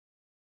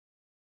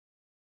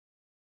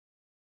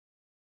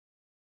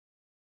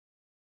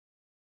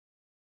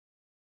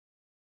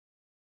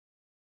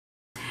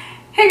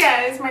Hey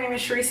guys, my name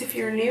is Sharice. If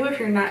you're new, if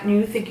you're not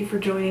new, thank you for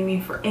joining me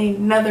for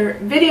another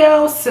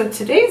video. So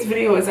today's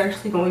video is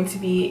actually going to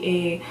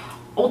be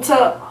a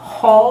Ulta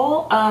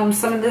haul.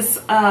 Some of this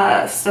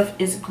stuff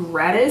is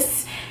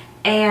gratis,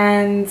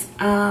 and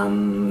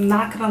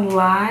not gonna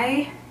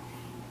lie,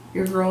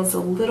 your girl's a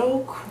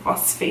little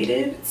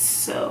crossfaded,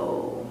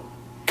 so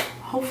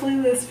hopefully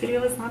this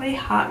video is not a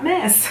hot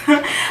mess.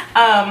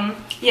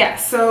 Yeah,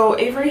 so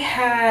Avery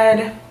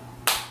had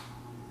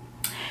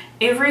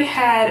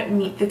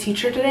Meet the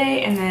Teacher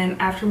today, and then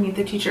after Meet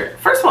the Teacher,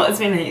 first of all, it's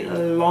been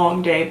a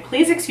long day.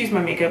 Please excuse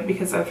my makeup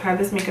because I've had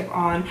this makeup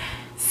on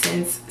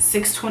since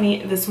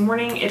 6:20 this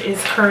morning. It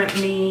is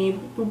currently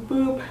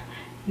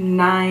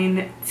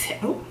 9:10.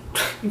 Oh,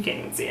 you can't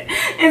even see it.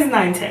 It's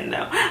 9:10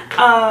 though.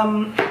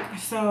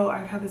 So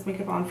I've had this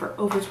makeup on for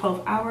over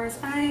 12 hours.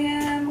 I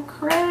am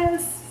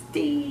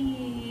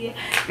crusty.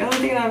 The only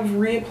thing I've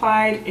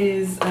reapplied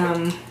is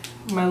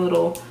my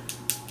little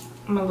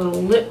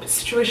lip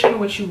situation,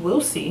 which you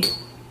will see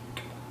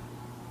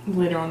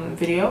later on in the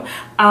video.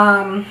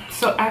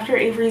 So after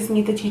Avery's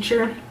Meet the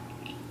Teacher,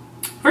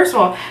 first of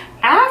all,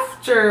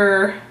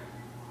 after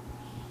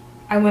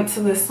I went to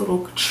this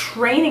little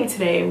training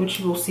today, which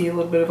you will see a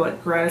little bit of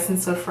like Gratis and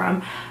stuff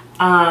from,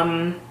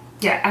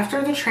 yeah,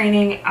 after the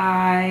training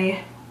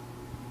I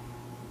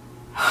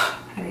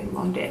had a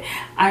long day.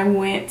 I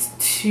went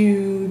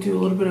to do a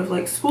little bit of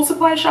like school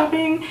supply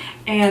shopping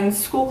and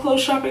school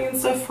clothes shopping and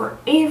stuff for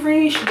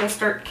Avery. She does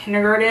start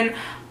kindergarten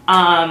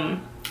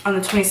on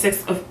the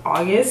 26th of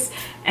August,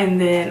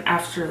 and then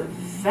after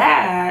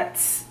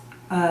that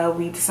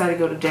we decided to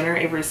go to dinner.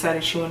 Avery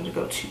decided she wanted to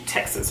go to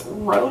Texas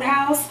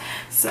Roadhouse,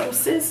 so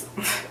sis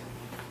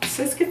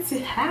gets to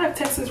have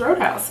Texas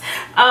Roadhouse.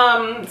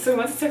 So we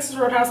went to Texas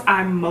Roadhouse.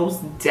 I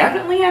most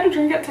definitely had a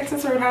drink at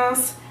Texas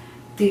Roadhouse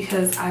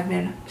because I've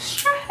been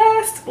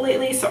stressed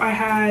lately. So I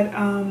had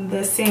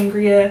the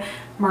sangria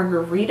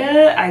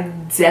margarita. I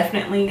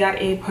definitely got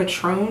a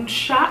Patron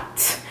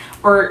shot,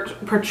 or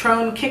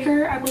Patron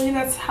kicker, I believe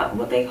that's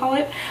what they call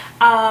it.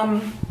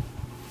 And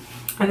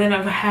then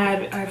I've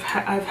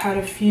had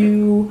a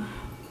few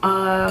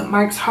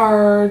Mike's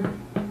Hard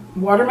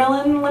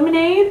watermelon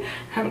lemonade.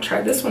 I haven't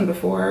tried this one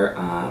before.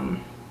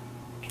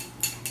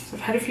 So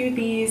I've had a few of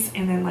these,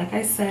 and then like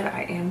I said,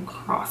 I am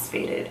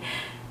crossfaded.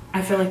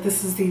 I feel like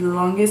this is the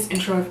longest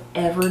intro I've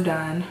ever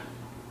done.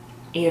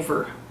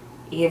 Ever.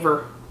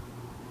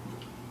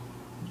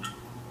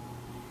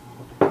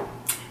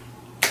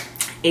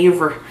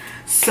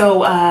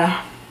 So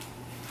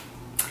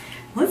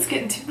let's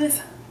get into this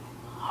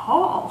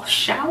haul,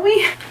 shall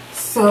we?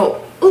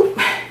 So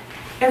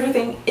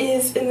everything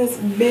is in this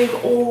big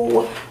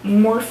old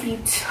Morphe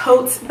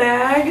tote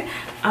bag.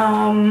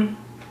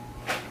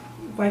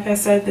 Like I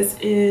said, this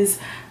is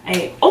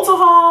a Ulta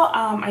haul.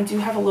 I do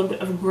have a little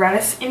bit of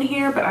Gratis in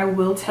here, but I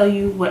will tell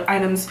you what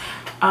items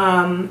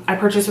I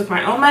purchased with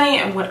my own money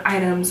and what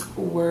items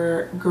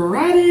were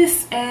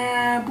Gratis,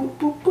 and boop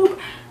boop boop,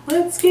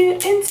 let's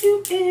get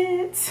into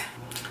it.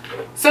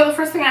 So the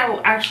first thing I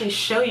will actually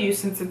show you,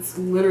 since it's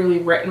literally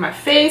right in my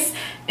face,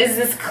 is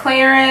this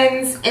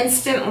Clarins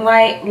Instant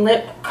Light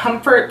Lip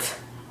Comfort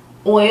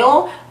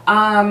Oil.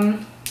 I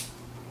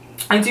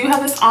do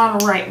have this on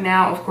right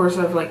now. Of course,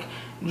 I've like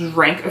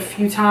drank a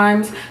few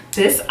times.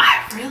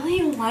 I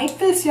really like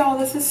this, y'all.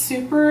 This is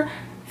super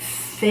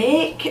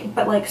thick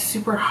but like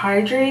super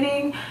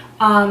hydrating.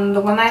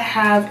 The one I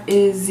have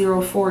is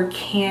 04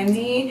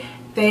 Candy.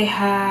 They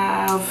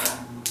have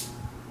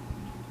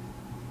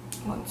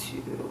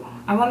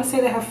I want to say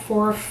they have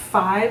 4 or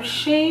 5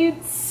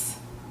 shades.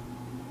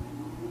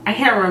 I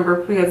can't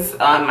remember because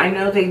I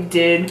know they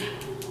did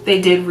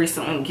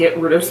recently get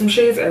rid of some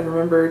shades. I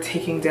remember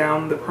taking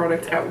down the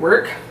product at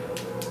work.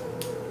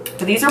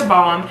 But these are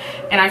bomb,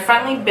 and I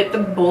finally bit the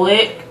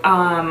bullet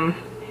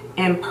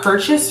and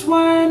purchased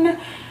one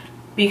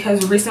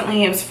because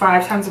recently it was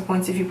 5 times the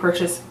points if you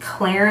purchase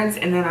Clarins,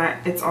 and then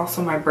it's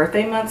also my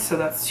birthday month, so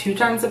that's 2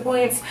 times the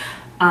points.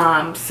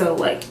 So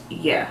like,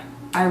 yeah,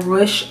 I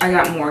wish I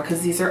got more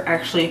because these are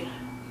actually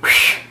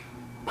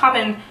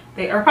popping.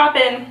 They are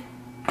popping.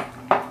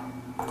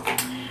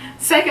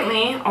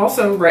 Secondly,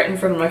 also right in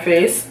front of my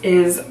face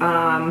is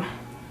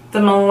the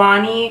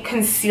Milani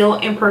Conceal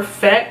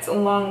Imperfect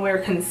Long Wear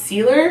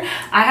Concealer.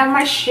 I have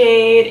my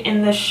shade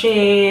in the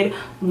shade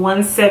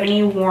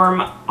 170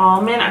 Warm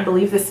Almond. I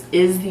believe this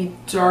is the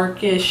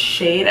darkest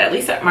shade, at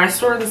least at my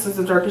store. This is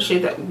the darkest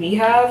shade that we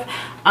have.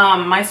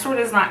 My store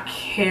does not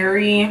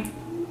carry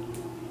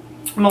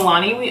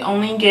Milani. We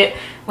only get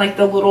like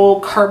the little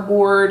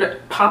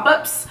cardboard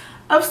pop-ups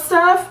of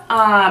stuff.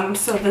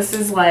 So this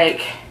is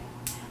like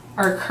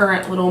our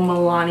current little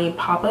Milani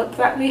pop-up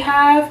that we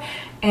have,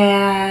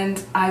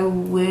 and I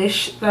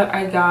wish that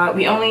I got,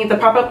 the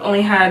pop-up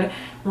only had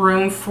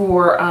room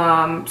for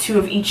 2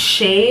 of each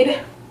shade.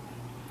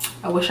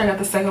 I wish I got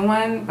the second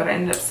one, but I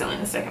ended up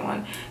selling the second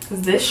one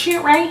because this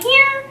shit right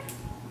here,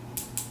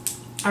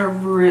 I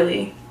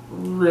really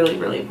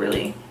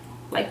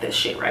like this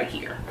shit right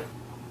here.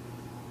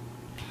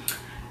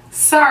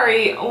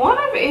 Sorry, one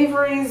of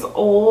Avery's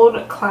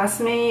old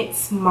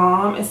classmates'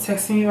 mom is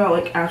texting me about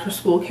like after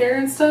school care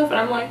and stuff, and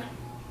I'm like,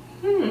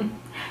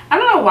 I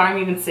don't know why I'm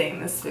even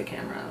saying this to the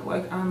camera.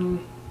 Like,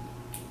 I'm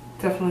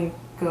definitely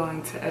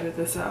going to edit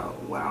this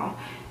out. Wow.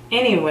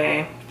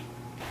 Anyway,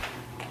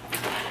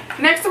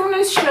 next I'm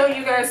going to show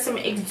you guys some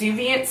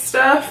exuviant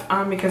stuff,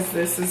 because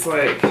this is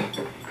like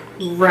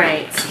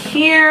right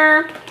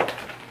here.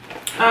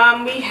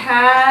 We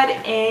had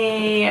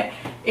a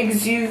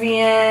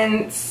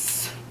exuviant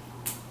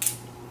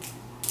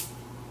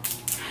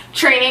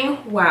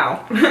training,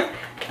 wow,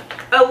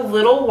 a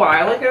little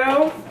while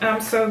ago.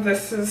 So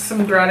this is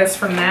some gratis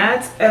from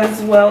that,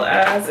 as well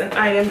as an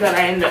item that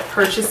I ended up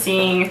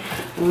purchasing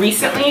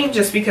recently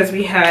just because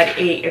we had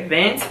a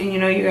event, and you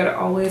know, you gotta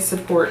always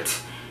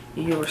support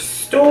your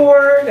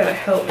store, gotta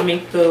help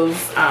make those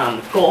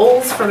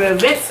goals for the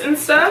events and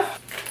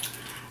stuff.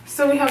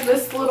 So we have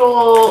this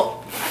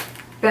little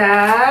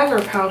bag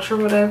or pouch or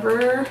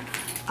whatever.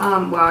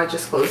 Wow, I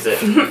just closed it.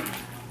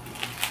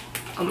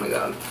 Oh my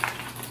god.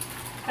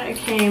 It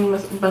came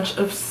with a bunch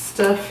of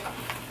stuff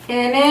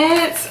in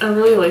it. I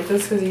really like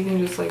this because you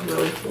can just like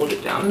really fold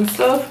it down and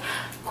stuff.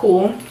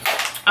 Cool.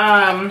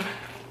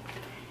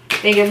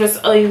 They give us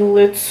a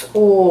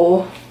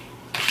little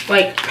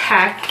like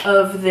pack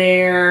of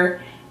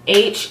their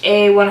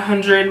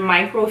HA100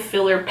 micro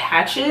filler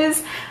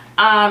patches.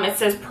 It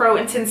says pro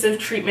intensive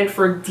treatment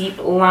for deep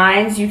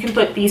lines. You can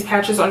put these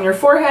patches on your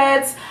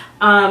foreheads,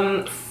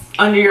 under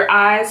your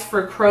eyes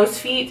for crow's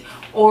feet,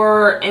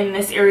 or in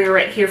this area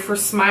right here for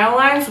smile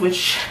lines,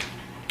 which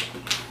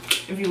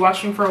if you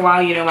watch me for a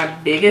while, you know my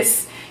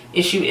biggest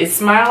issue is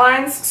smile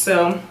lines.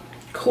 So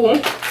cool.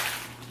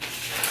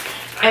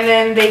 And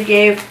then they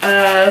gave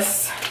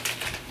us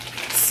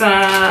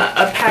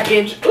a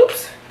package,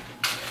 oops.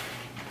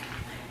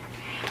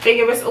 They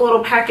gave us a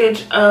little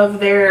package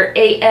of their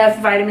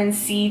AF vitamin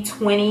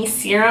C20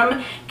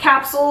 serum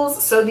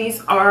capsules. So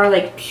these are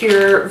like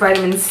pure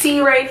vitamin C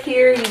right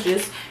here. You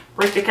just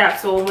break the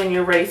capsule when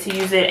you're ready to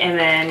use it, and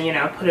then, you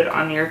know, put it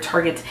on your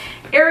target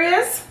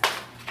areas.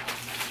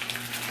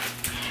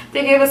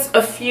 They gave us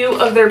a few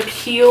of their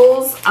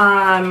peels,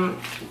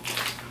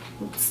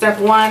 step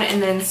 1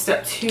 and then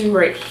step 2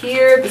 right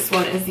here. This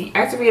one is the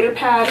activator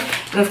pad,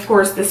 and of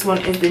course this one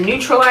is the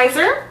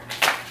neutralizer.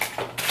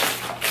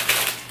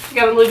 We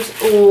got a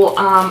little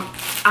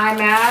eye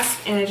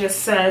mask, and it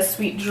just says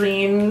Sweet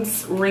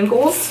Dreams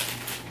Wrinkles.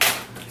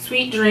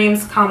 Sweet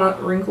Dreams, comma,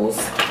 wrinkles.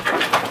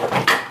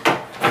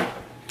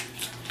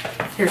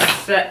 Here's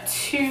step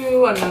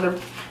 2,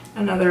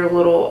 another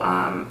little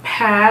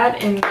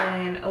pad, and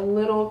then a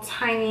little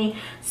tiny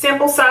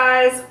sample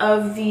size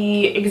of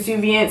the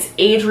Exuviance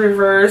Age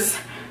Reverse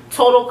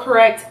Total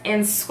Correct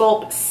and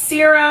Sculpt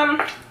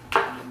Serum.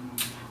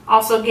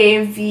 Also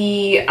gave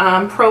the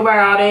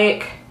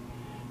probiotic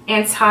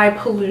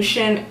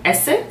anti-pollution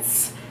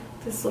essence.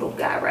 This little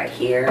guy right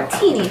here,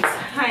 teeny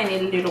tiny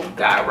little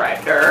guy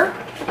right there.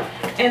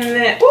 And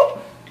then, whoop,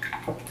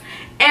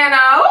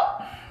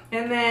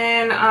 and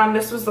then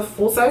this was the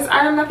full-size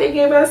item that they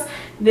gave us.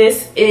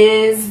 This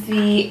is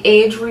the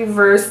Age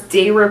Reverse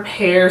Day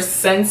Repair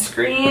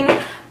Sunscreen.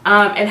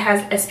 It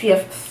has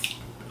SPF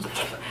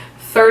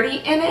 30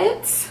 in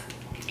it,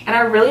 and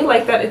I really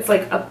like that it's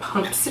like a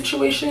pump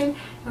situation.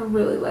 I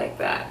really like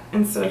that,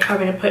 instead of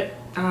having to put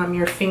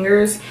your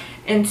fingers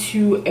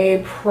into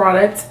a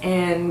product,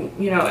 and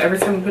you know, every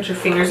time you put your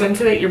fingers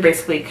into it, you're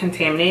basically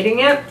contaminating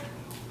it.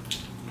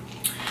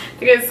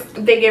 Because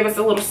they gave us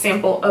a little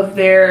sample of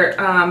their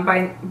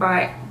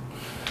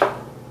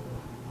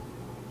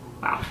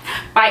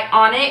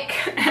Bionic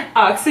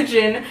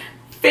Oxygen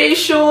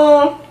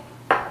Facial,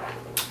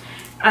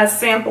 a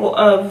sample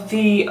of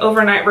the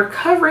Overnight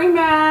Recovery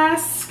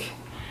Mask.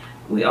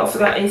 We also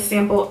got a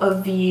sample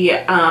of the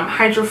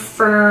Hydro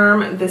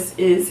Firm. This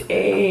is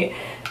a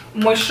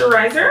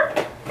moisturizer.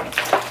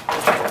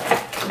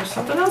 There's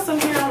something else in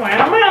here. Wait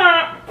a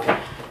minute.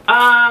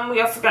 We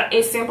also got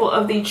a sample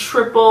of the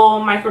Triple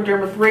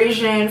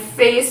Microdermabrasion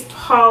Face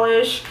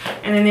Polish.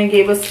 And then they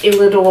gave us a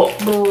little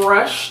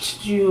brush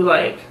to do,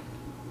 like,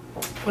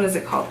 what is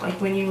it called? Like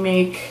when you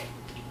make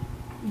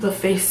the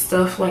face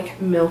stuff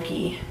like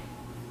milky.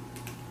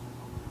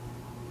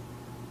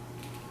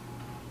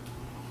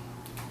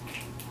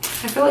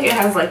 I feel like it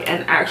has like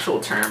an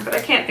actual term, but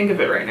I can't think of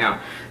it right now.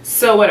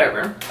 So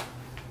whatever.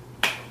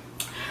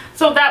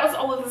 So that was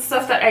all of the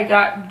stuff that I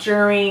got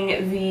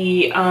during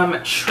the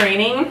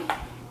training.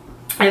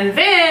 And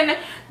then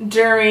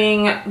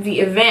during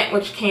the event,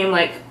 which came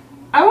like,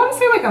 I want to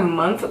say like a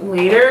month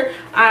later,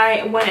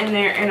 I went in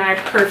there and I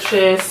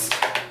purchased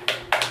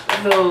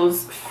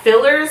those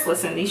fillers.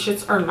 Listen, these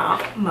shits are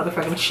not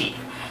motherfucking cheap.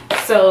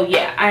 So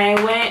yeah, I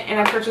went and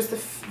I purchased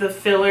the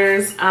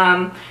fillers.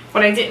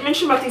 What I didn't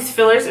mention about these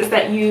fillers is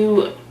that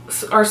you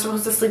are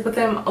supposed to sleep with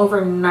them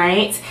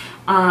overnight,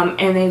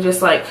 and they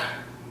just like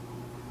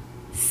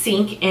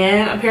sink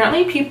in.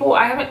 Apparently people,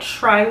 I haven't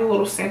tried the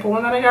little sample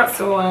one that I got,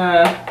 so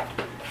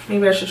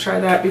maybe I should try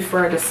that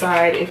before I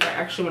decide if I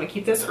actually want to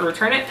keep this or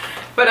return it.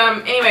 But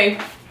anyway,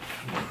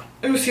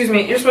 excuse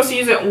me, you're supposed to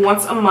use it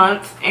once a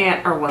month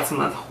or once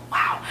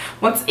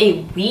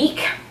a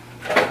week.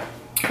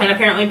 And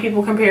apparently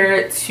people compare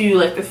it to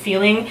like the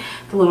feeling,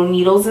 the little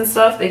needles and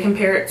stuff. They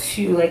compare it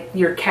to like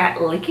your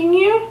cat licking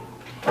you.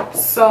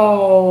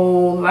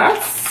 So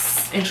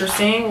that's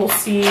interesting. We'll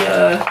see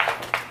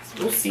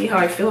how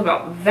I feel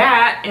about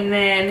that. And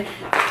then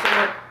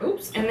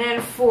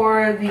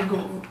for the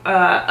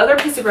other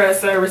piece of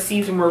Gratis that I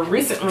received more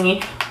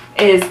recently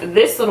is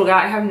this little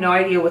guy. I have no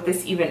idea what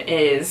this even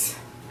is.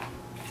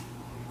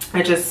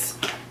 I just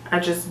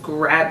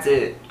grabbed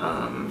it.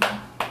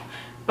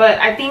 But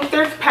I think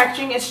their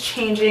packaging is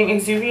changing.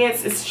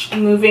 Exuviance is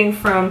moving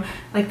from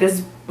like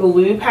this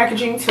blue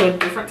packaging to a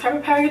different type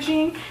of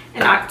packaging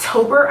in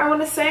October, I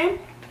want to say.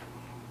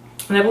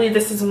 And I believe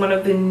this is one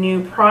of the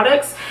new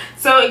products.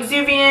 So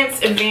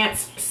Exuviance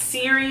Advanced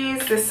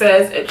Series, this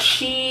says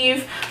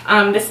Achieve.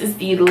 This is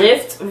the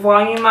Lift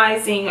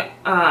Volumizing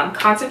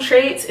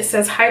Concentrate. It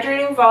says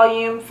hydrating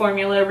volume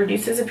formula,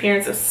 reduces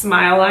appearance of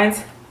smile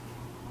lines.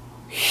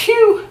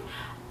 Phew.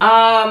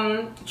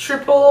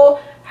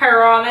 Triple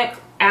hyaluronic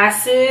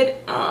acid,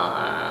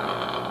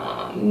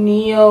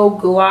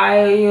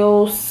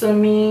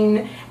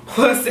 neoglycosamine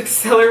plus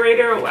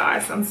accelerator. Wow, I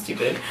sound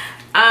stupid.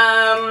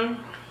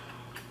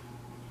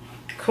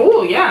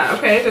 Cool, yeah,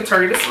 okay, the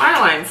targeted smile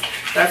lines.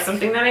 That's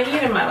something that I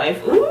need in my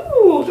life.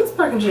 Ooh, this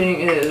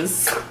packaging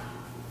is...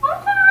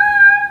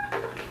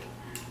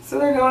 So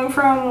they're going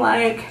from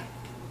like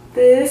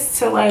this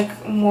to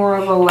like more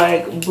of a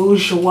like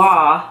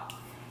bourgeois,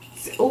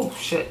 oh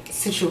shit,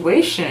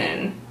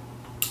 situation.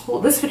 Cool,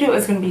 this video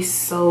is gonna be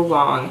so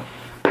long.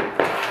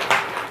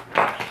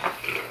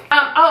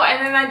 Oh,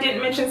 and then I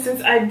didn't mention,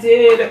 since I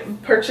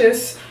did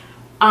purchase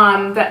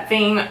that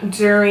thing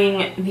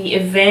during the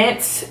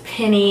event,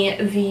 Penny,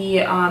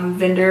 the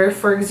vendor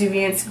for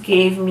Exuviance,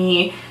 gave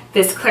me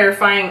this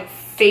clarifying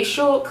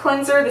facial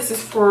cleanser. This is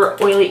for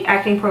oily,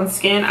 acne prone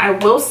skin. I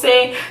will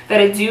say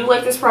that I do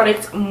like this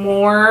product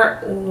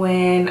more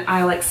when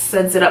I like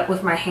suds it up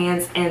with my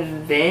hands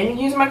and then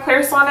use my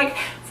Clarisonic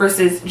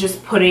versus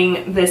just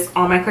putting this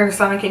on my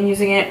Clarisonic and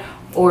using it,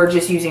 or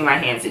just using my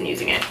hands and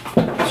using it.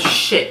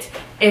 Shit,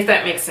 if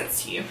that makes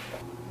sense to you.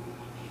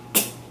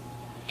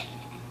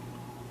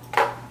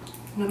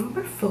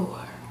 Number 4.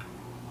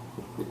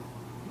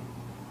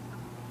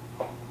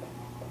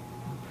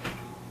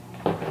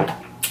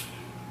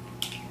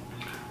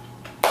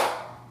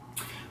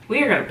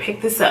 We are gonna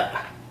pick this up.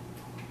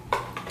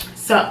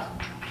 So,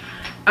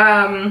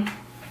 I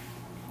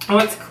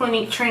went to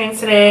Clinique training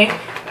today.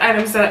 The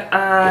items that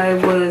I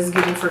was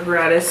given for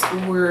Gratis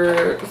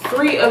were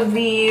 3 of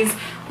these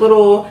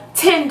little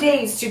 10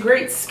 days to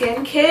great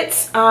skin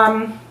kits.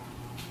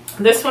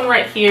 This one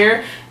right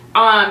here,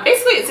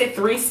 basically it's a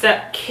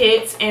 3-step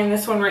kit, and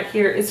this one right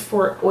here is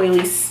for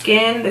oily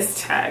skin.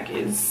 This tag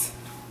is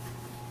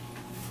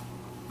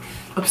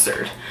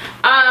absurd.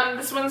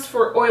 This one's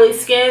for oily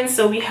skin.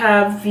 So we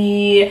have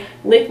the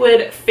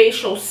liquid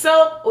facial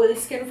soap, oily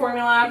skin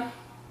formula.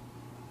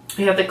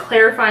 We have the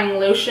clarifying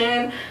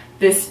lotion.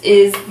 This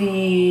is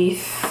the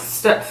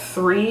step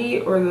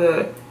 3, or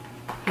the,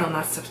 no,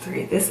 not step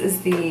 3. This is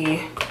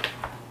the,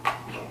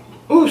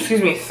 oh,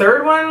 excuse me,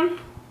 3rd one.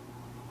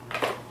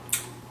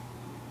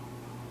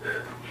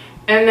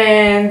 And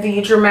then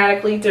the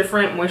dramatically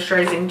different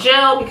moisturizing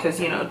gel, because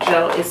you know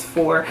gel is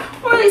for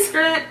oily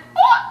skin.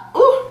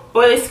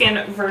 Oily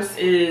skin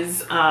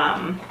versus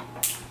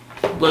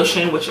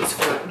lotion, which is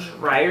for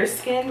drier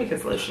skin,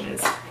 because lotion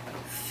is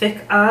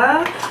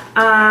thicker.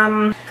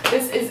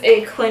 This is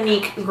a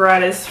Clinique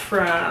Gratis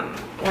from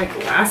like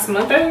last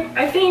month,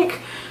 I think.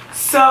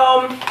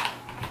 So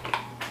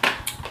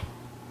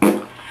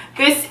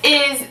this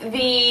is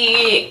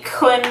the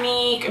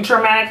Clinique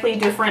Dramatically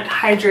Different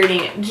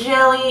Hydrating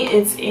Jelly.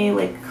 It's a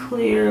like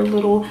clear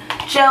little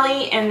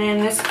jelly, and then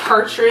this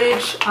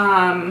cartridge,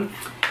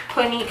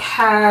 Clinique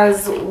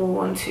has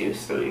 1, 2,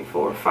 3,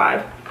 4,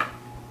 5.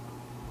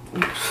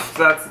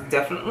 That's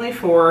definitely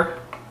 4.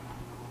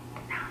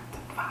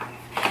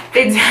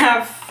 They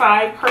have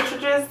 5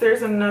 cartridges.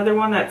 There's another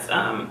one that's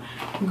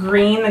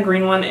green. The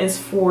green one is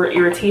for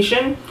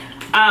irritation.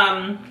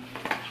 But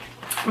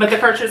the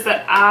cartridge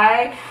that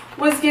I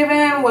was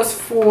given was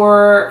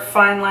for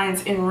fine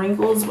lines and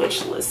wrinkles,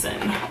 which,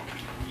 listen,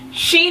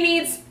 she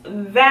needs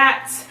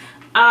that.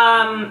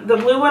 The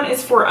blue one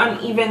is for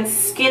uneven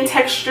skin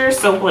texture,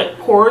 so like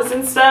pores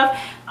and stuff.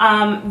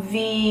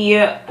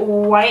 The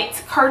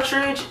white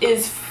cartridge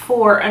is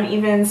for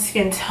uneven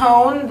skin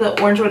tone.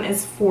 The orange one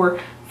is for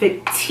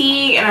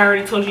fatigue, and I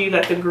already told you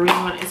that the green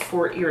one is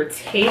for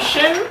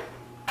irritation.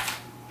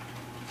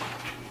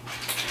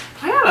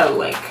 I got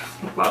like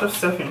a lot of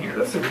stuff in here.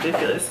 This is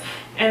ridiculous.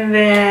 And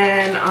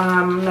then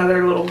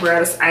another little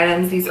Gratis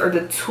items. These are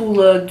the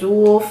Tula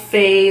Dual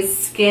Phase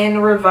Skin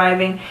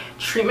Reviving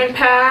Treatment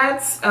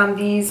Pads.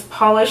 These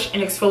polish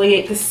and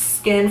exfoliate the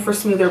skin for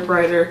smoother,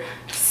 brighter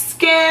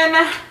skin.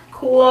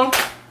 Cool.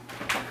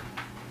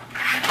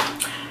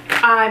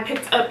 I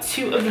picked up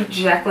 2 of the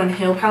Jaclyn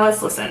Hill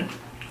palettes. Listen,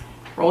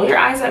 roll your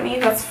eyes at me,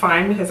 that's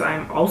fine, because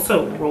I'm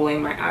also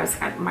rolling my eyes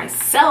at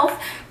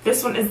myself.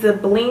 This one is the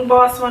Bling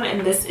Boss one,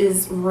 and this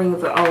is Ring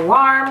the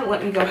Alarm.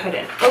 Let me go ahead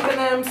and open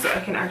them so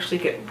I can actually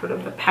get rid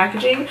of the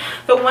packaging.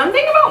 The one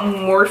thing about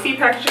Morphe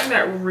packaging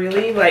that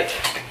really like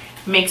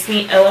makes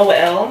me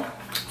LOL.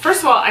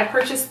 First of all, I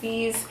purchased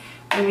these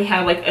when we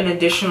had like an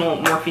additional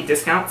Morphe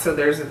discount, so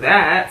there's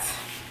that.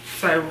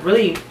 So I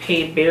really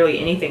paid barely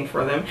anything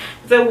for them.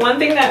 The one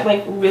thing that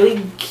like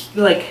really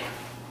like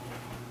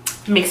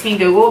makes me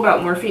giggle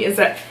about Morphe is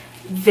that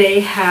they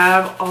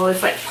have all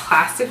this like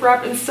plastic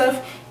wrap and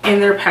stuff in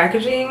their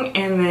packaging,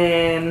 and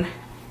then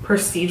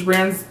prestige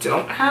brands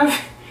don't have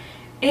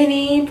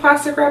any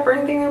plastic wrap or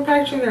anything in their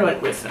packaging. They're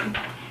like, listen,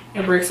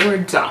 and bricks were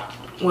done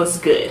was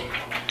good.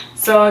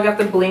 So I got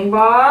the Bling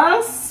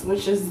Boss,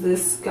 which is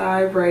this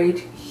guy right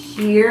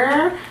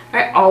here.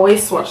 I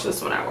always swatch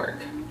this one at work.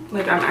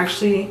 Like, I'm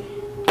actually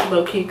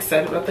low-key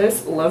excited about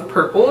this. Love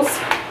purples.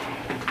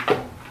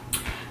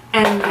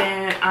 And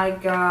then I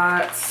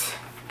got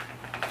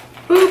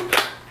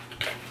boop,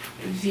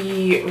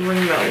 the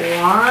Ring the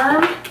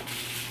Alarm.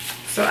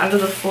 So out of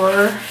the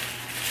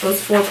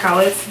those four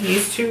palettes,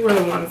 these two were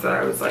the ones that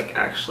I was like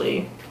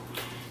actually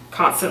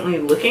constantly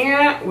looking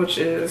at, which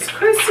is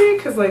crazy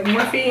because like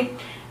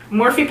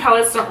Morphe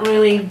palettes don't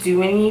really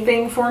do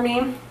anything for me.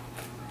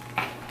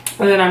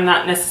 And then I'm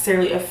not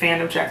necessarily a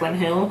fan of Jaclyn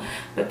Hill,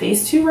 but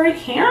these two right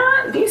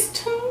here,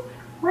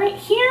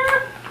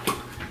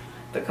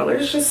 the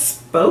colors just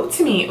spoke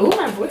to me. Oh,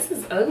 my voice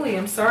is ugly.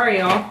 I'm sorry,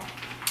 y'all.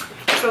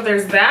 So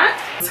there's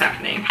that. What's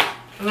happening?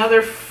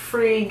 Another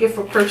free gift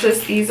for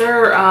purchase. These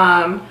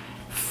are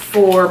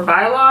for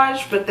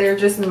Biolage, but they're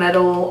just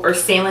metal or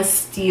stainless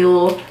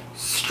steel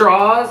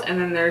straws, and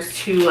then there's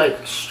two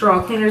like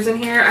straw cleaners in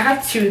here. I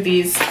have two of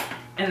these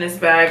in this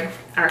bag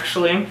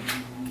actually.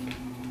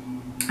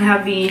 I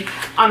have the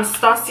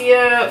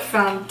Anastasia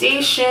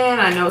foundation.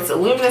 I know it's a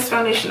luminous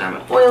foundation.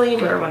 I'm oily,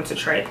 but I wanted to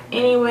try it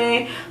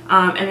anyway.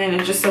 And then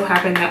it just so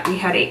happened that we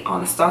had a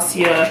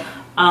Anastasia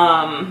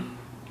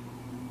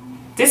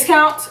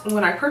discount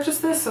when I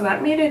purchased this, so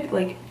that made it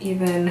like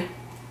even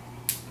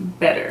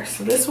better.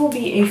 So this will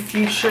be a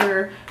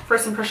future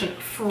first impression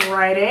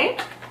Friday.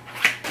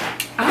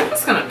 I'm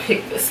just gonna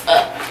pick this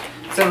up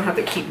so I don't have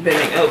to keep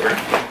bending over.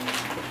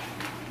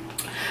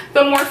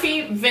 The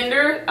Morphe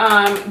vendor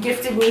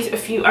gifted me a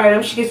few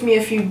items. She gives me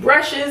a few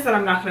brushes that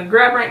I'm not going to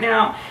grab right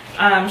now.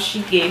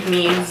 She gave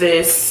me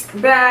this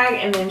bag,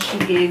 and then she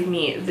gave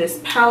me this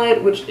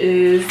palette, which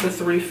is the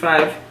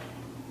 3.5,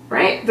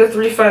 right? The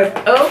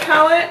 350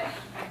 palette.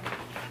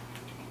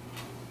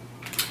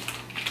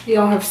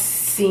 Y'all have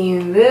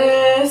seen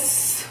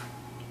this.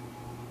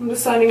 I'm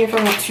deciding if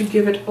I want to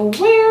give it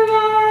away or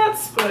not,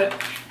 but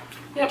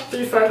yep,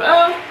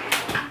 350.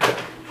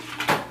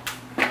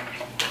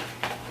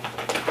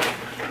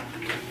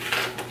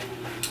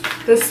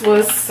 This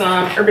was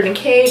some Urban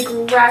Decay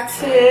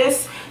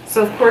Gratis.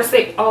 So of course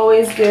they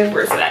always give,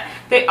 where's that?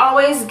 They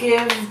always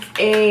give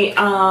a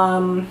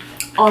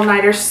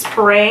all-nighter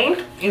spray,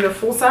 either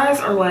full size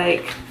or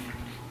like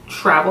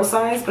travel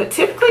size, but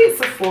typically it's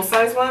the full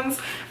size ones.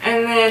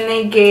 And then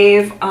they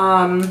gave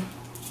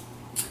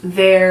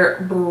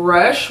their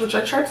brush, which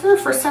I tried for the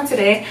first time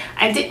today.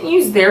 I didn't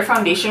use their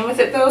foundation with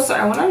it though, so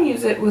I want to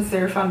use it with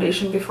their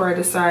foundation before I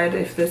decide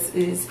if this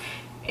is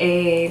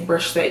a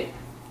brush that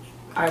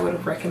I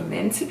would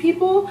recommend to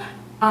people.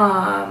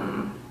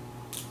 So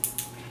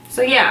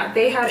yeah,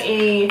 they had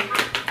a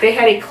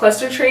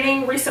cluster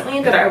training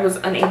recently that I was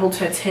unable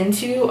to attend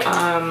to,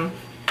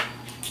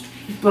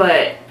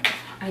 but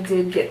I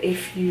did get a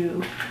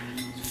few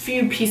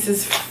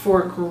pieces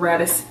for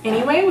Gratis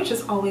anyway, which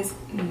is always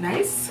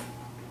nice.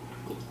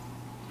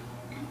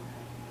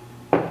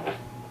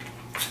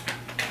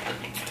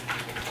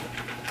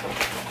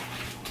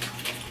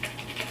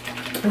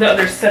 The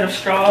other set of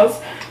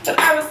straws that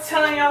I was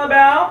telling y'all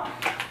about,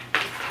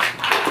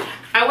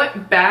 I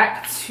went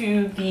back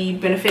to the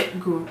Benefit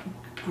Goof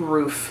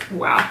Proof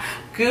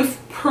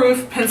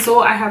pencil.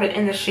 I have it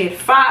in the shade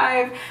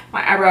 5.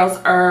 My eyebrows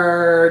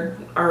are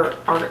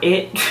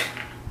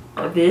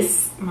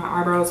this. My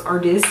eyebrows are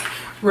this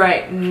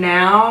right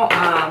now.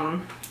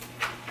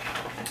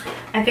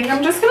 I think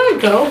I'm just gonna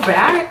go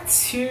back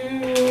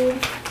to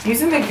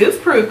using the Goof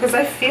Proof because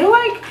I feel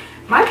like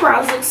my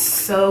brows look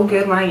so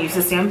good when I use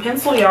this damn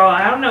pencil, y'all.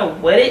 I don't know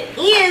what it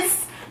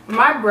is.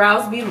 My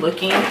brows be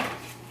looking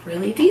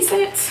really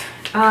decent.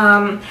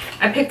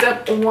 I picked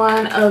up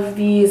one of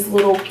these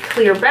little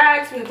clear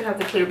bags. We have to have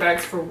the clear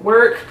bags for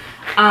work.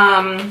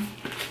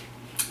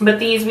 But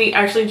these, we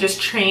actually just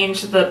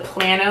changed the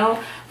plano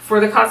for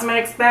the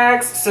cosmetics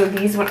bags. So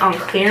these went on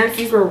clearance.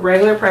 These were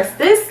regular price.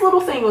 This little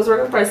thing was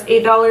regular price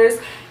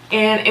 $8,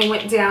 and it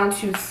went down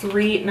to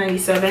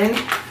 $3.97.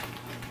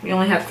 We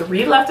only have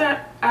 3 left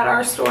at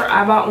our store.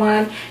 I bought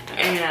one,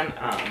 and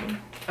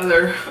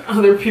other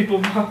people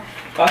bought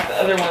the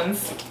other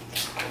ones.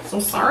 So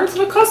sorry to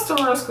the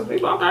customers because we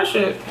bought that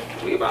shit.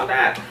 We bought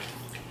that.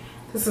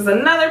 This is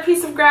another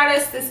piece of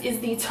Gratis. This is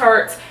the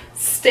Tarte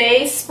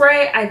Stay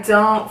Spray. I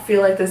don't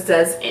feel like this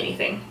does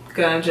anything.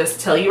 Gonna just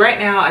tell you right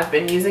now, I've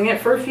been using it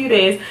for a few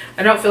days.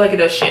 I don't feel like it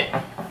does shit.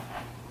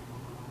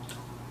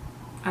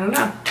 I don't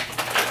know.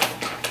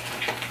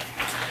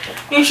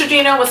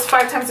 Neutrogena was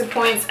 5 times the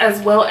points,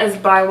 as well as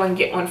buy one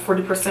get one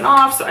 40%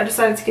 off. So I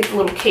decided to get the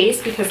little case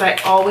because I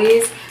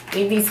always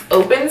leave these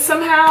open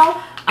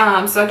somehow.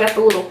 So I got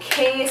the little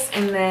case,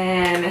 and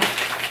then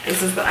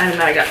this is the item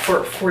that I got for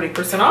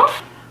 40%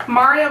 off.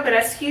 Mario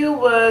Badescu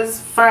was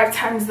 5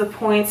 times the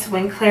points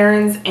when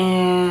Clarins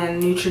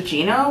and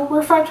Neutrogena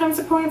were 5 times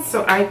the points.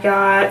 So I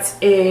got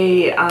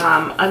a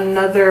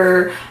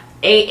another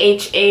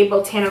AHA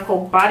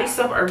Botanical Body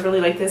Soap. I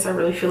really like this. I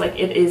really feel like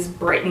it is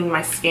brightening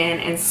my skin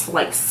and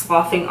like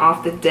sloughing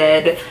off the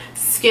dead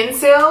skin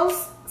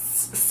cells.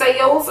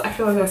 I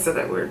feel like I said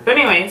that weird. But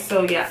anyway,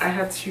 so yeah, I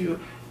had to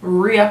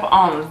re-up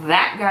on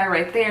that guy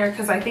right there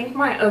because I think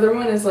my other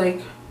one is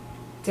like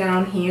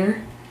down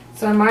here.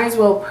 So I might as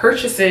well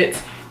purchase it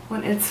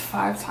when it's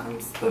 5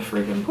 times the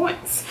freaking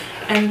points.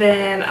 And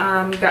then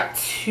got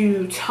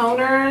 2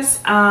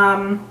 toners.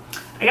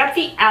 I got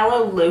the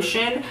aloe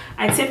lotion.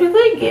 I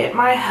typically get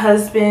my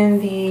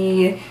husband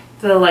the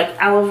like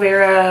aloe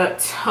vera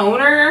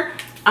toner.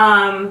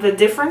 The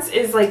difference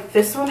is like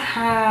this one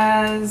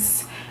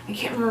has, I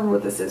can't remember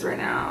what this is right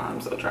now.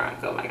 I'm so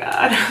drunk. Oh my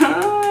god.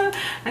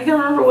 I can't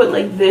remember what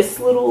like this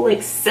little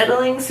like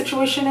settling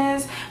situation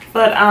is.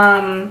 But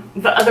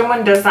the other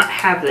one does not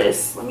have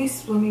this. Let me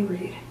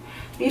read.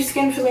 Leave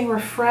skin feeling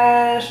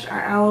refreshed.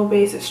 Our aloe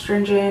base is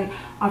astringent,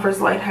 offers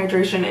light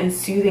hydration and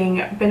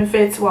soothing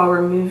benefits while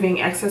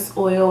removing excess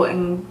oil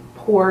and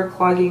pore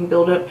clogging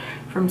buildup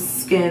from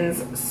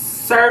skin's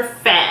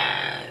surface.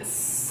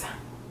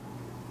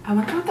 I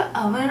wonder what the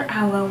other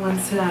aloe one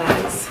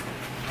says.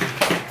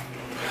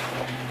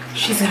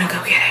 She's gonna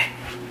go get it.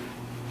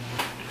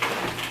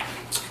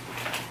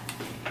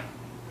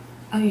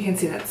 Oh, you can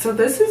see that. So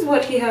this is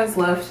what he has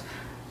left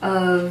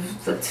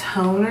of the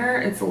toner.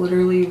 It's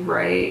literally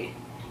right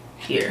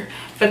here.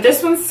 But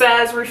this one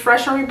says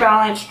refresh and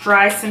rebalance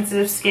dry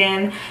sensitive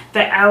skin.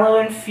 The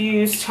aloe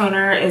infused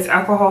toner is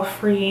alcohol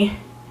free.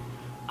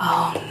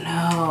 Oh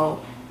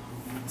no.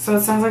 So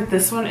it sounds like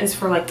this one is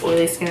for like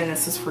oily skin and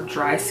this is for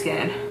dry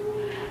skin.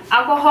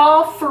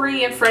 Alcohol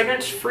free and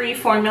fragrance free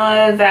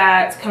formula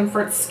that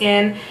comforts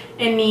skin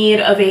in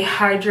need of a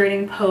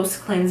hydrating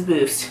post cleanse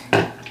boost.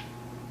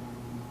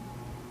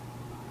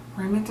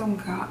 Raymond don't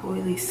got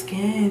oily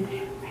skin.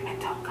 Raymond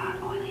don't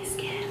got oily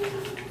skin.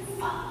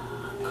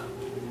 Fuck.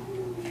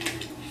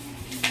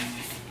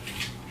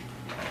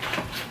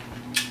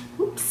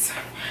 Oops.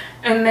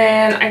 And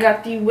then I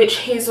got the Witch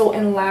Hazel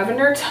and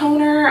Lavender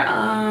toner.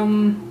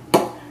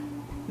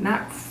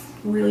 Not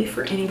really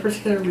for any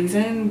particular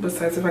reason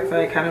besides the fact that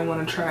I kind of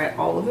want to try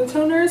all of the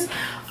toners.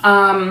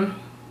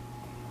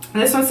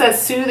 This one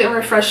says soothe and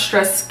refresh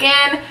stressed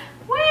skin.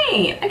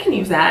 Wait, I can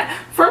use that.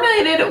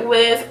 Formulated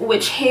with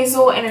witch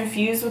hazel and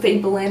infused with a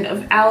blend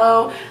of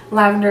aloe,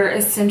 lavender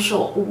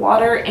essential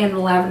water, and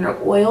lavender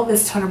oil.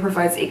 This toner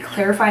provides a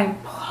clarifying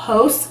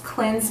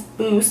post-cleanse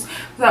boost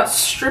without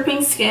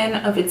stripping skin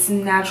of its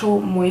natural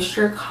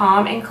moisture.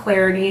 Calm and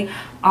clarity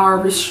are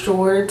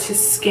restored to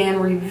skin,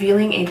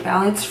 revealing a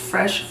balanced,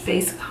 fresh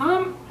face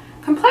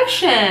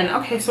complexion.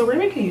 Okay, so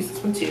Raymond can use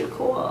this one too.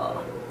 Cool.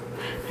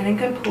 I didn't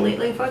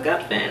completely fuck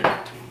up then.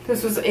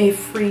 This was a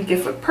free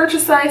gift with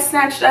purchase I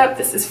snatched up.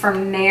 This is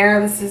from Nair.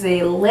 This is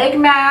a leg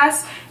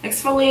mask,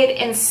 exfoliate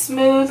and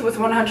smooth with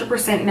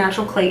 100%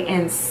 natural clay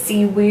and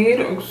seaweed.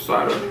 I'm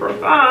excited for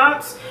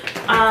that.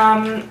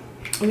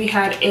 We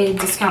had a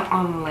discount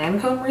on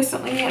Lancome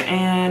recently,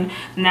 and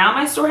now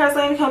my store has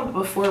Lancome, but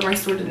before my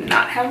store did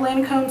not have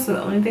Lancome. So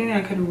the only thing that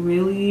I could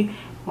really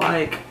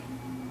like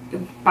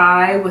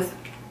buy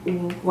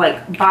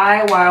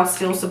while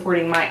still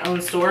supporting my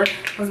own store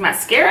was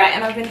mascara,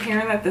 and I've been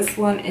hearing that this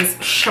one is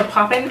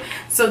poppin'.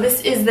 So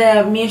this is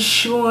the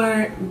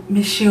Monsieur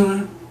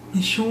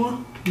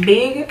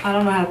Big. I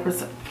don't know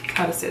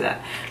how to say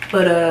that,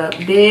 but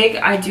Big.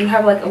 I do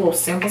have like a little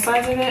sample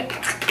size of it.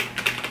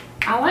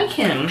 I like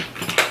him.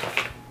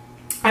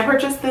 I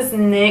purchased this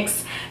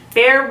NYX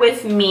Bear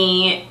With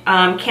Me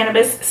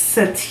Cannabis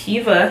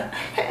Sativa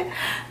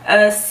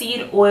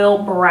Seed Oil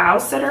Brow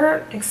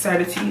Setter.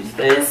 Excited to use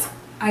this.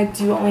 I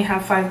do only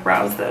have 5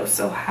 brows though,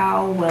 so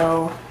how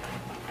well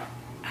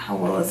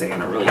is it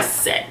gonna really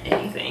set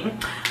anything?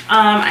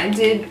 I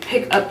did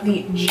pick up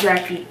the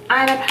Jackie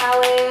Ina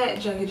palette.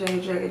 Jackie.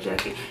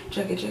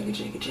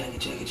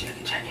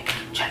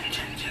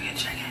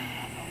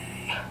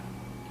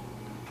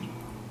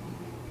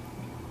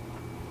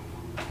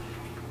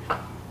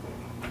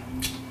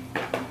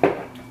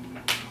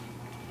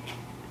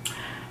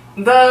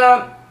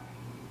 The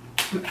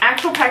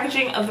actual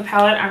packaging of the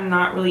palette I'm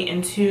not really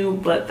into,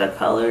 but the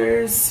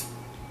colors,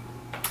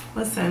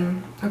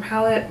 listen, a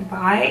palette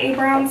by a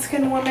brown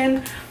skinned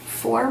woman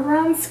for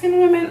brown skinned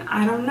women,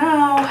 I don't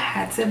know,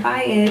 had to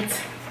buy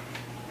it.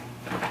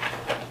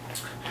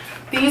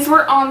 These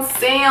were on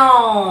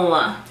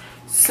sale.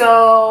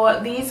 So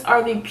these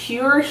are the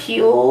Pure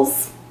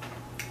Heals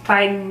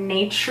by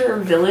Nature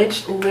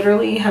Village.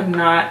 Literally have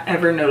not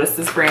ever noticed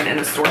this brand in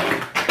a store.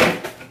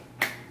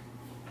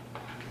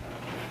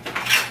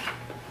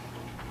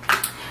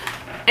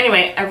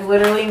 I've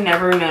literally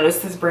never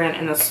noticed this brand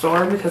in the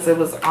store because it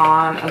was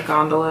on a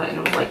gondola and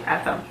it was like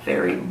at the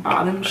very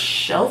bottom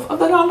shelf of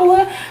the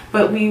gondola.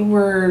 But we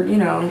were, you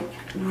know,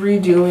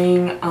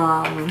 redoing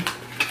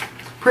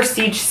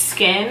Prestige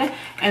Skin,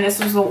 and this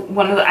was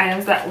one of the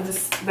items that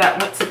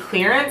went to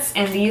clearance.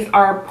 And these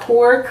are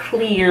Pore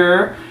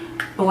Clear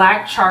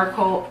Black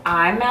Charcoal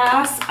Eye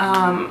Mask.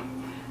 I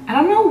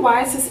don't know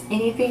why it says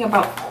anything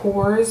about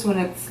pores when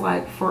it's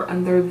like for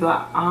under the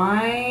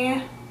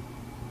eye,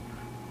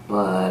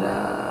 but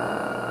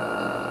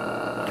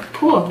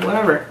cool,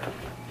 whatever.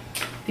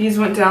 These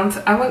went down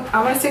to, I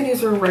want to say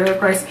these were regular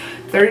price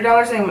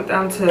 $30, and went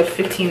down to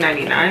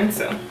 $15.99.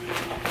 So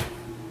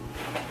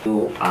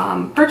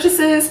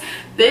purchases.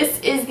 This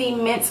is the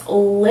Mint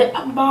Lip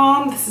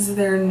Balm. This is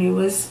their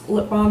newest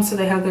lip balm. So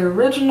they have the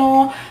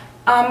original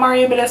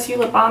Mario Badescu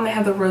lip balm, they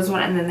have the rose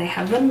one, and then they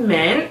have the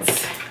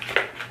mint.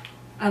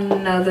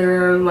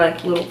 Another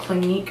like little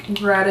Clinique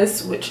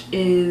Gratis, which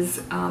is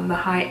the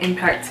high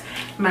impact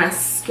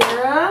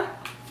mascara.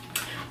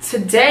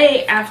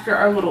 Today, after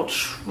our little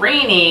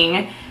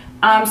training,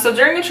 so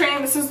during the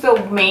training, this is the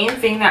main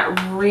thing that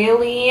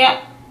really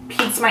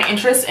piques my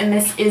interest, and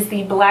this is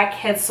the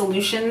Blackhead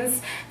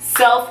Solutions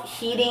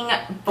self-heating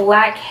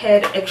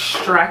blackhead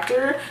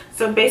extractor.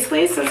 So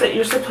basically it says that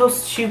you're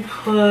supposed to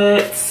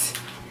put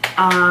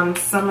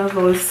some of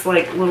those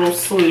like little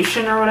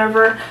solution or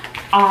whatever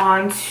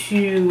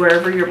onto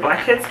wherever your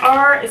blackheads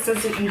are. It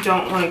says that you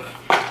don't like,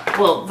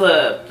 well,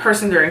 the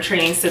person during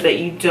training said that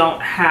you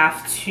don't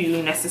have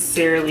to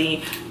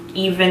necessarily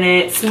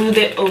smooth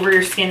it over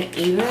your skin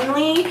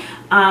evenly,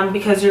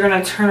 because you're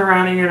gonna turn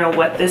around and you're gonna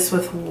wet this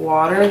with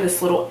water,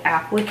 this little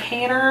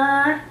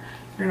applicator.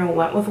 You're gonna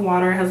wet with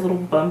water, it has little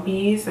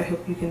bumpies. I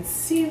hope you can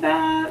see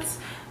that.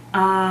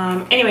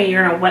 Anyway,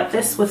 you're gonna wet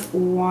this with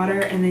water,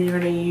 and then you're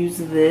gonna use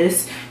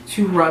this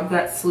to rub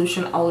that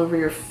solution all over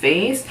your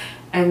face,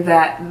 and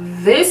that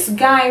this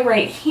guy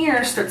right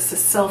here starts to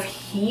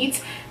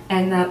self-heat,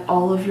 and that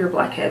all of your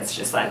blackheads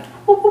just like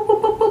boop, boop,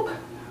 boop, boop, boop,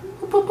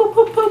 boop, boop,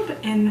 boop, boop,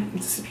 and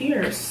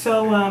disappears.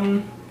 So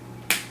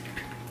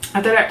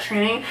after that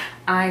training,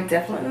 I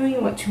definitely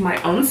went to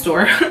my own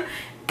store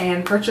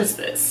and purchased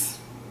this.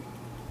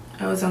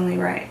 I was only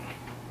right.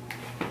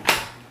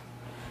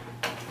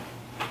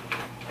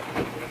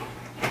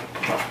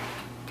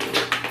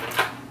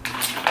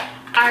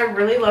 I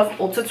really love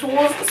Ulta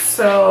tools,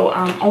 so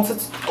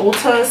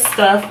Ulta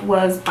stuff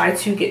was buy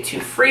two get two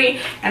free,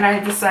 and I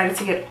decided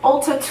to get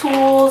Ulta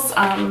tools.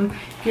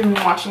 If you've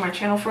been watching my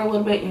channel for a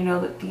little bit, you know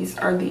that these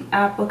are the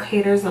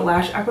applicators, the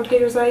lash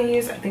applicators I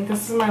use. I think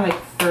this is my like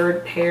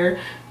third pair,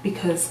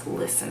 because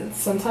listen,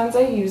 sometimes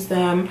I use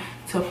them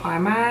to apply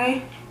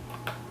my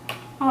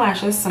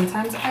lashes,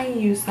 sometimes I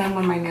use them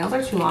when my nails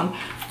are too long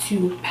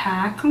to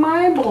pack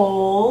my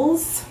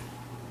bowls,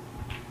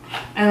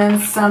 and then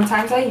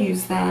sometimes I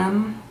use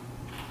them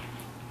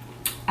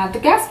at the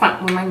gas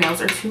pump when my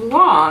nails are too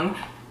long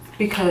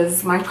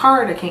because I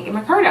can't get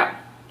my card out.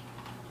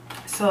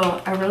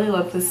 So I really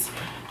love this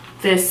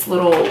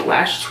little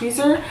lash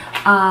tweezer.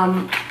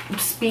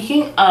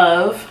 Speaking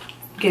of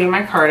getting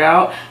my card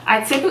out,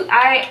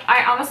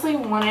 I honestly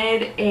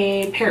wanted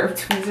a pair of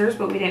tweezers,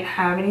 but we didn't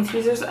have any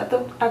tweezers at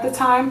the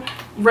time.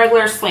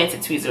 Regular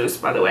slanted tweezers,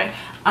 by the way.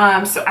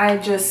 So I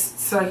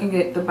can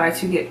get the buy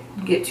two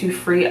get two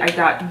free, I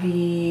got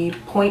the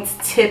point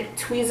tip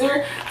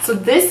tweezer. So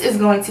this is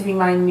going to be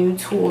my new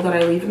tool that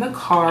I leave in the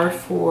car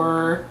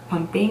for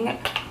pumping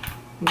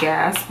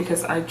gas,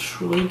 because I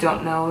truly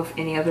don't know of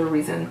any other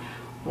reason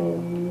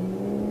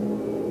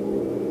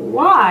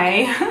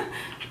why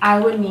I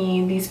would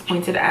need these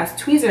pointed ass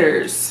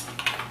tweezers.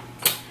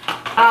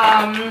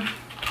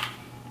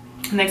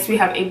 Next we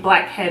have a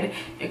blackhead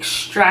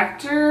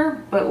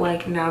extractor, but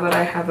like now that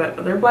I have that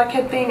other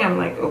blackhead thing, I'm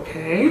like,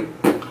 okay.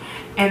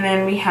 And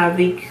then we have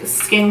the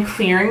skin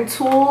clearing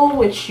tool,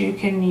 which you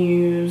can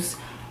use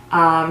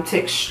to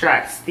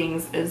extract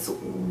things as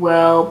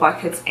well,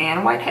 blackheads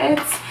and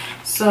whiteheads.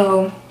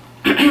 So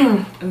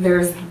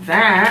there's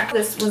that.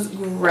 This was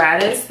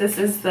Gratis. This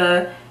is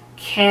the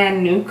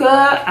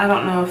Canuka, I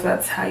don't know if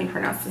that's how you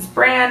pronounce this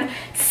brand,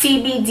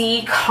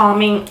 CBD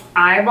Calming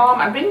Eye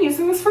Balm. I've been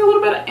using this for a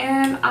little bit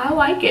and I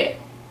like it.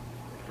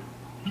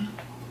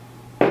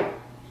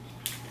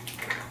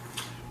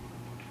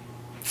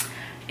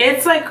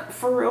 It's like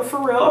for real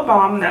a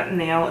balm. That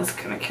nail is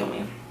gonna kill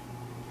me.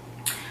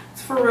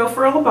 It's for real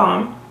a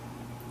balm.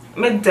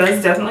 It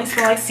does definitely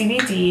smell like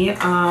CBD.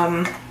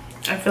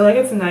 I feel like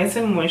it's nice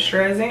and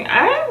moisturizing.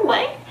 I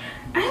like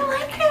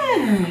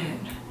it.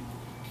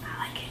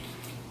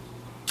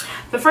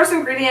 The first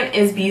ingredient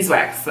is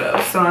beeswax though,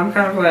 so I'm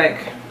kind of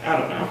like, I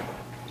don't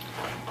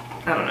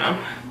know.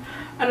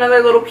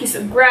 Another little piece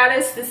of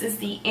Gratis. This is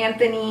the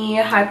Anthony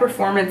High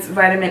Performance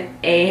Vitamin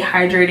A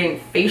Hydrating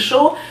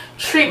Facial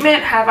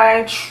Treatment. Have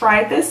I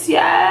tried this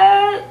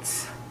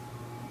yet?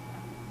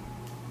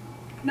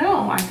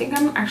 No, I think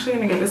I'm actually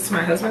gonna give this to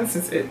my husband,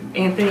 since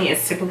Anthony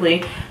is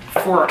typically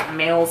for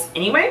males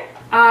anyway.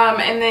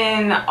 And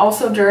then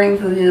also during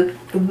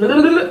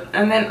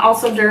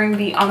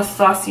the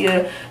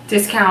Anastasia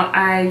discount,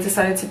 I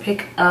decided to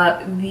pick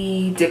up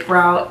the dip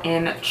brow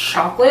in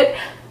chocolate.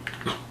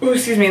 Ooh,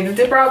 excuse me. The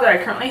dip brow that I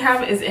currently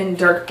have is in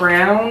dark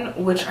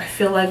brown, which I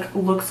feel like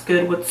looks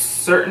good with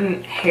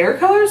certain hair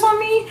colors on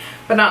me,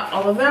 but not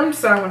all of them.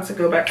 So I want to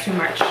go back to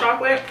my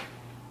chocolate.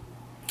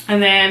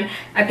 And then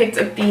I picked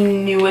up the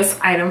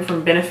newest item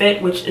from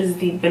Benefit, which is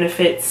the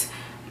Benefit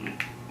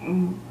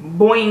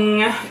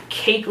Boing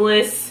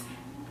Cakeless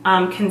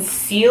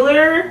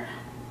concealer.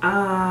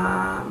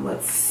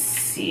 Let's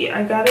see,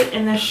 I got it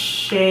in the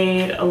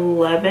shade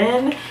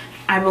 11.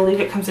 I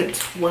believe it comes in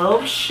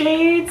 12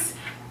 shades.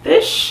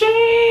 This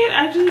shade,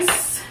 I don't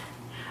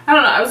know,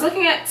 I was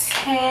looking at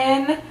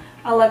 10,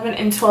 11,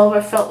 and 12. I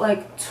felt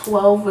like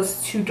 12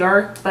 was too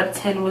dark, but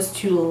 10 was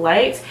too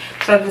light,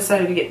 so I've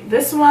decided to get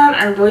this one.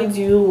 I really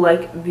do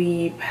like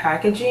the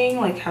packaging,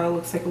 like how it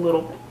looks like a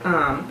little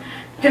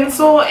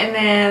pencil. And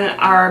then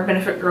our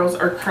Benefit girls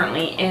are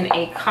currently in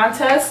a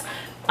contest,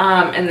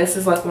 and this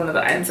is like one of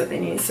the items that they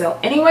need to sell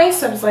anyway,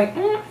 so I was like,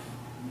 let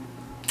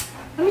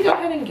me go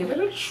ahead and give it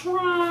a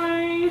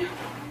try.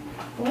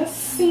 Let's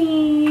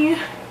see.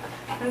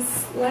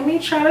 Let me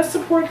try to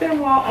support them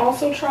while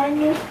also trying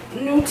new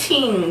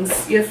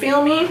things. You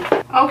feel me?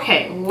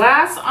 Okay,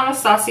 last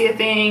Anastasia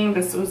thing.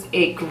 This was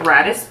a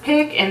Gratis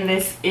pick, and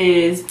this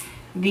is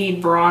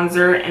the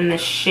bronzer in the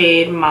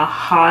shade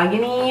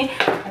Mahogany.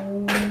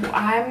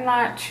 I'm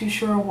not too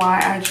sure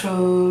why I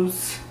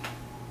chose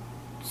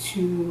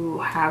to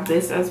have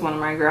this as one of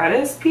my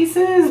Gratis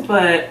pieces,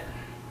 but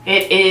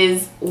it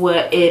is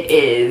what it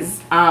is.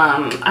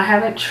 I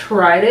haven't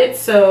tried it,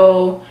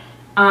 so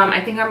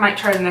I think I might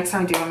try the next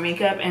time I do my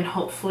makeup, and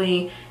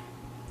hopefully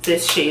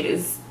this shade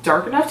is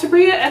dark enough to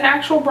be an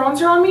actual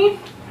bronzer on me.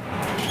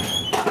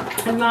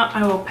 If not,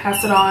 I will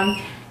pass it on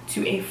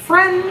to a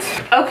friend.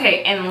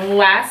 Okay, and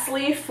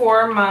lastly,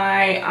 for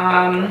my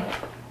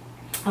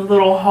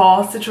little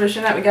haul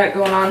situation that we got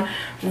going on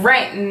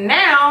right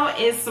now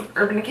is some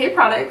Urban Decay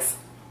products.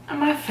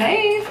 My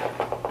fave.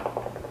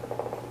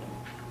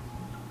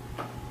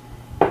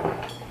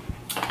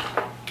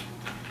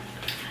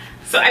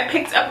 So I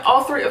picked up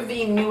all three of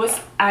the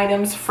newest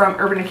items from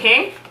Urban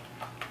Decay,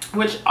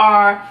 which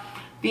are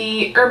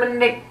the Urban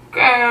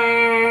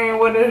Decay,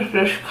 what is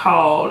this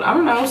called? I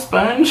don't know,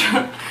 sponge.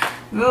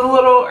 The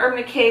little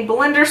Urban Decay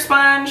blender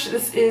sponge.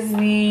 This is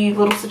the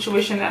little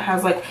situation that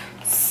has like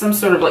some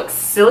sort of like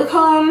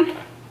silicone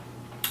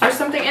or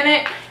something in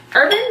it.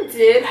 Urban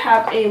did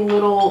have a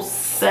little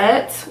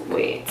set.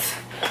 Wait,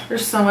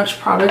 there's so much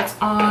product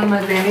on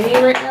my vanity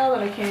right now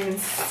that I can't even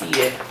see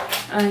it.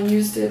 I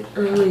used it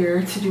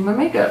earlier to do my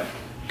makeup.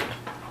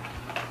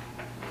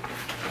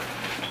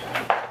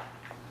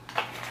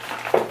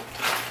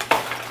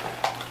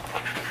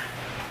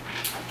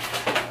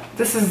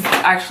 This is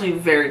actually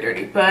very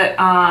dirty, but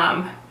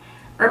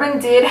Urban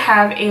did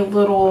have a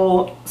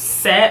little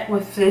set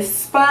with this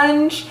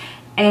sponge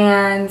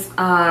and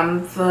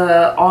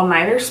the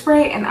all-nighter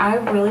spray, and I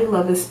really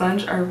love this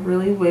sponge. I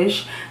really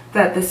wish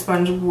that this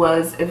sponge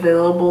was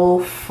available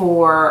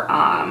for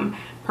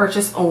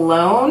purchase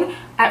alone.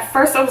 At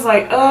first I was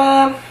like,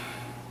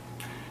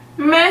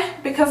 meh,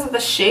 because of the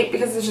shape,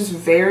 because it's just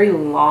very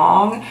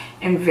long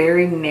and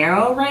very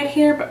narrow right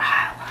here, but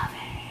I love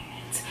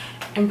it.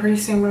 And pretty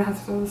soon I'm gonna have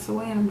to throw this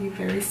away and I'm gonna be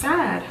very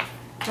sad.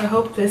 I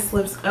hope this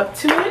lives up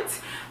to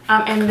it.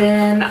 And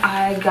then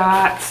I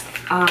got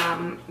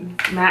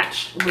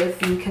matched with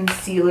the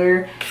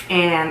concealer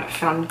and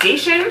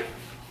foundation.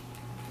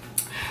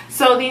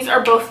 So these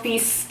are both the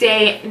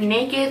Stay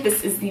Naked.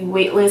 This is the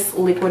weightless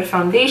liquid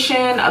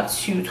foundation up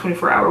to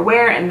 24-hour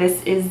wear, and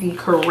this is the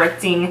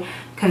correcting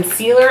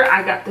concealer.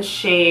 I got the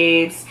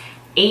shades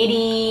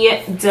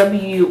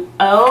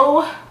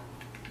 80WO,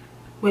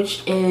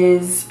 which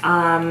is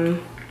 80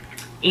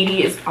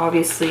 is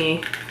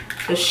obviously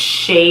the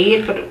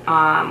shade, but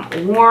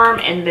warm,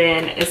 and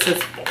then it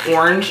says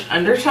orange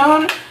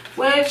undertone,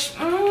 which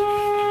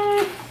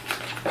I'm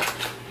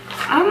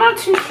not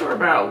too sure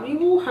about. We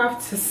will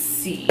have to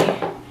see,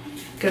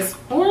 because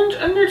orange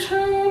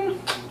undertone.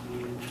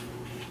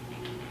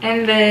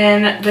 And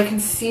then the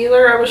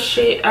concealer I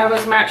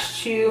was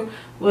matched to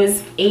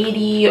was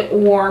 80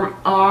 Warm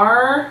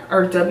R,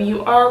 or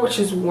WR, which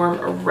is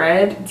warm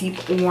red,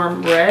 deep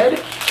warm red.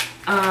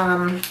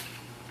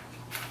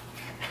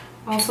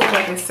 Also,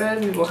 like I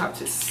said, we will have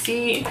to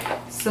see.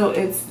 So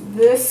it's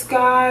this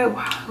guy.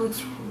 Wow, it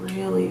looks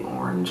really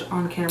orange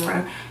on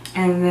camera.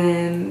 And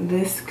then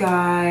this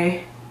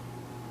guy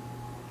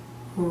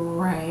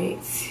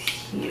right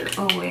here.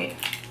 Oh wait.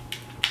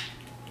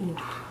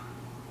 Oof.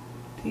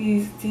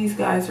 These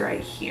guys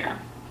right here.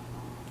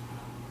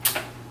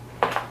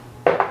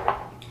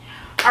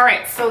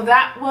 Alright, so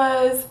that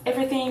was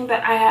everything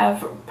that I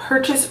have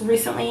purchased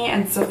recently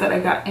and stuff that I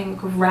got in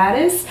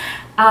Gratis.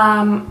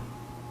 I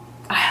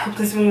hope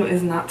this video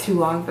is not too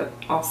long, but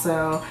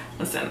also,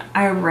 listen,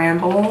 I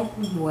ramble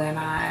when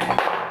I'm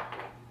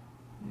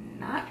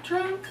not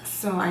drunk,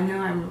 so I know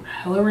I'm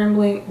hella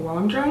rambling while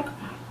I'm drunk.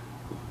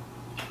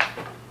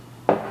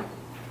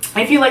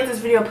 If you like this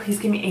video, please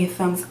give me a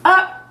thumbs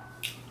up.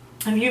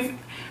 If you've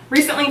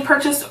recently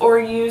purchased or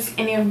used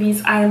any of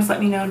these items, let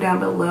me know down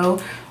below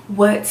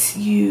what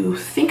you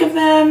think of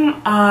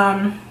them.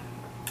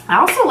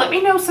 Also, let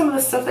me know some of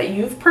the stuff that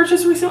you've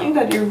purchased recently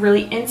that you're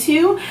really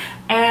into.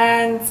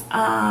 And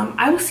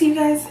I will see you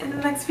guys in the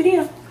next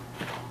video.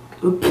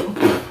 Oop.